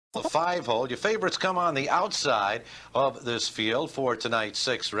The 5-hole. Your favorites come on the outside of this field for tonight's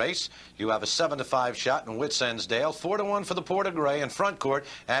 6th race. You have a 7-5 shot in Whitsundsdale, 4-1 for the Porter Gray in front court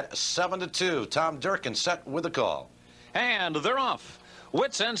at 7-2. Tom Durkin set with the call. And they're off.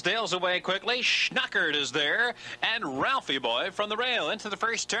 Whitsundsdale's away quickly. Schnockered is there. And Ralphie Boy from the rail into the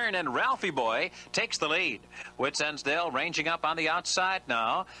first turn. And Ralphie Boy takes the lead. Whitsundsdale ranging up on the outside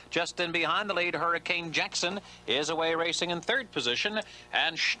now. Just in behind the lead, Hurricane Jackson is away racing in third position.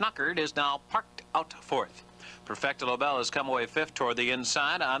 And Schnockered is now parked out fourth. Perfecta Lobel has come away fifth toward the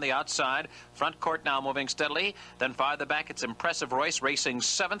inside. On the outside, front court now moving steadily. Then farther back, it's Impressive Royce racing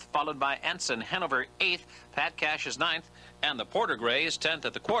seventh, followed by Ensign Hanover eighth. Pat Cash is ninth, and the Porter Gray is 10th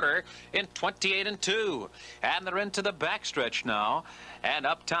at the quarter in 28-2. And they're into the backstretch now. And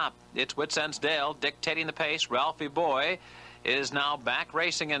up top, it's Whitsundsdale dictating the pace. Ralphie Boy is now back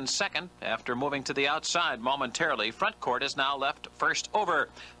racing in second after moving to the outside momentarily. Front court is now left first over.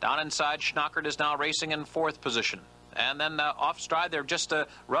 Down inside, Schnockered is now racing in fourth position. And then off stride, they're just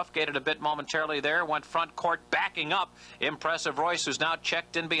rough gated a bit momentarily there. Went front court backing up. Impressive Royce, who's now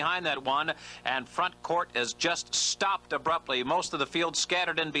checked in behind that one. And front court has just stopped abruptly. Most of the field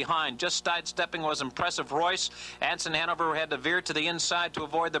scattered in behind. Just sidestepping was Impressive Royce. Anson Hanover had to veer to the inside to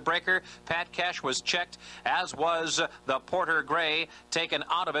avoid the breaker. Pat Cash was checked, as was the Porter Gray. Taken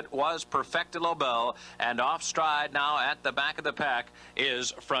out of it was Perfecta Lobel. And off stride now at the back of the pack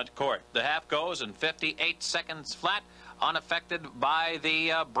is front court. The half goes in 58 seconds flat. Unaffected by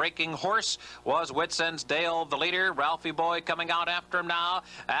the breaking horse was Whitsundsdale, the leader. Ralphie Boy coming out after him now.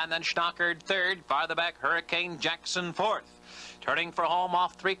 And then Schnockered third. Farther back, Hurricane Jackson fourth. Turning for home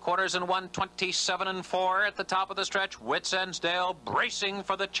off 3/4 and 127-4 at the top of the stretch. Whitsundsdale bracing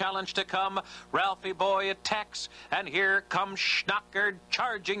for the challenge to come. Ralphie Boy attacks, and here comes Schnockered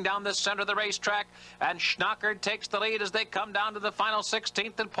charging down the center of the racetrack. And Schnockered takes the lead as they come down to the final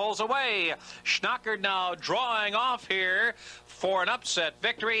 16th and pulls away. Schnockered now drawing off here for an upset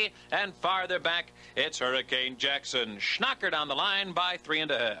victory. And farther back, it's Hurricane Jackson. Schnockered on the line by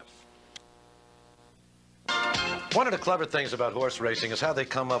 3.5. One of the clever things about horse racing is how they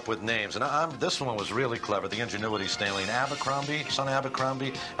come up with names. And this one was really clever. The ingenuity, Stanley. And Abercrombie, son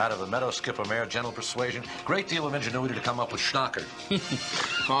Abercrombie, out of a Meadow Skipper mare, Gentle Persuasion. Great deal of ingenuity to come up with Schnockered.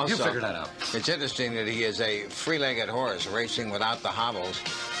 Also, you figured that out. It's interesting that he is a three-legged horse racing without the hobbles.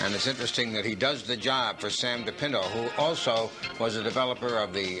 And it's interesting that he does the job for Sam DePinto, who also was a developer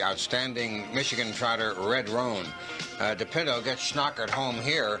of the outstanding Michigan trotter Red Roan. DePinto gets Schnockered home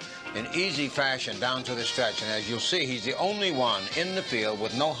here in easy fashion down to the stretch. And as you'll see, he's the only one in the field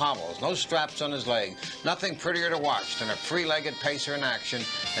with no hobbles, no straps on his leg. Nothing prettier to watch than a three-legged pacer in action.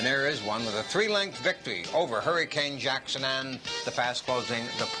 And there is one with a 3-length victory over Hurricane Jackson and the fast-closing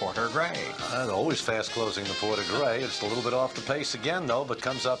the Porter Gray. Always fast-closing the Porter Gray. It's a little bit off the pace again, though, but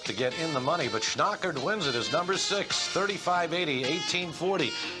comes up to get in the money. But Schnockered wins it as number 6, 35.80,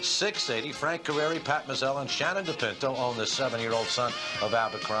 18.40, 6.80. Frank Carreri, Pat Mazzella, and Shannon DePinto own the 7-year-old son of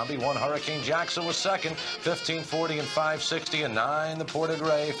Abercrombie. 1 Hurricane Jackson was second, 15.40 and 5.60, and 9 the Porter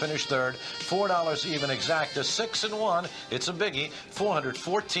Gray finished third. $4 even exacta, 6-1. It's a biggie,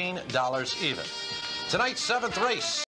 $414 even. Tonight's 7th race.